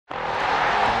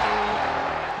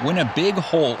When a big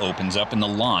hole opens up in the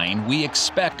line, we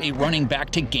expect a running back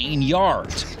to gain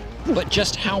yards. But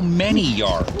just how many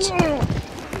yards?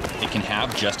 It can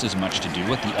have just as much to do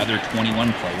with the other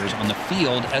 21 players on the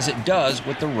field as it does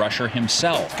with the rusher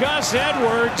himself. Gus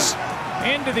Edwards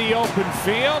into the open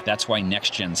field. That's why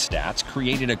Next Gen Stats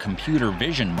created a computer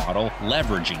vision model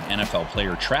leveraging NFL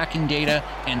player tracking data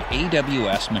and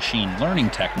AWS machine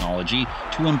learning technology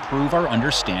to improve our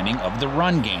understanding of the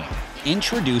run game.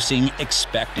 Introducing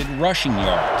expected rushing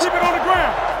yards. Keep it on the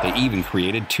ground. They even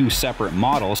created 2 separate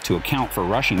models to account for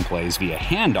rushing plays via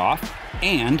handoff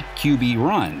and QB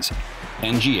runs.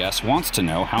 NGS wants to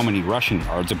know how many rushing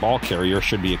yards a ball carrier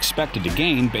should be expected to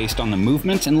gain based on the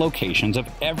movements and locations of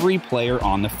every player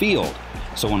on the field.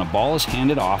 So when a ball is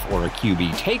handed off or a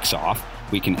QB takes off,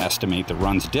 we can estimate the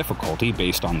run's difficulty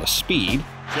based on the speed,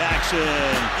 Jackson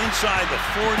inside the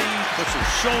 40, puts his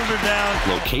shoulder down.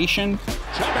 location,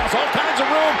 Chubb has all kinds of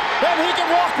room, and he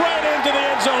can walk right into the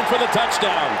end zone for the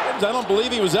touchdown. I don't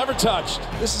believe he was ever touched.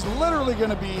 This is literally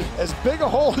going to be as big a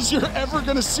hole as you're ever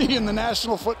going to see in the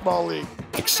National Football League.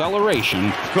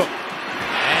 acceleration, Cook.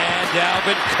 And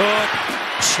Dalvin Cook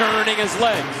churning his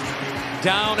legs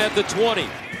down at the 20.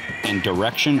 and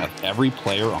direction of every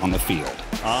player on the field.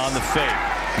 On the fake,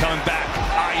 coming back.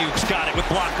 Ayuk's got it with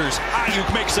blockers.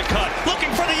 Ayuk makes a cut, looking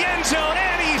for the end zone,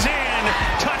 and he's in.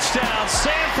 Touchdown,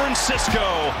 San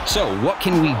Francisco. So what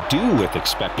can we do with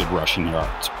expected rushing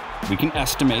yards? We can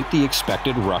estimate the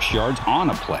expected rush yards on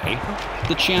a play,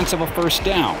 the chance of a first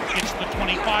down, It's the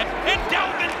 25, and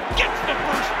Dalvin gets the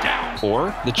first down.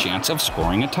 or the chance of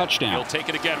scoring a touchdown. He'll take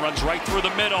it again, runs right through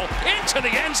the middle, into the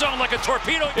end zone like a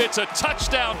torpedo. It's a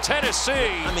touchdown, Tennessee.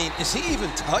 I mean, is he even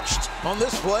touched on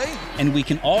this play? And we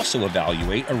can also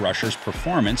evaluate a rusher's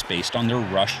performance based on their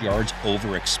rush yards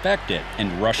over expected.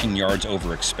 And rushing yards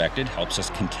over expected helps us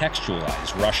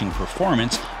contextualize rushing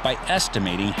performance by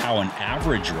estimating how an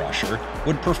average rusher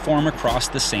would perform across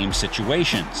the same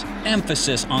situations.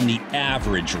 Emphasis on the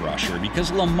average rusher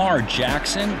because Lamar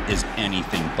Jackson is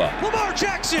anything but. Lamar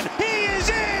Jackson, he is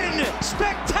in!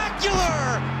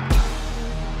 Spectacular!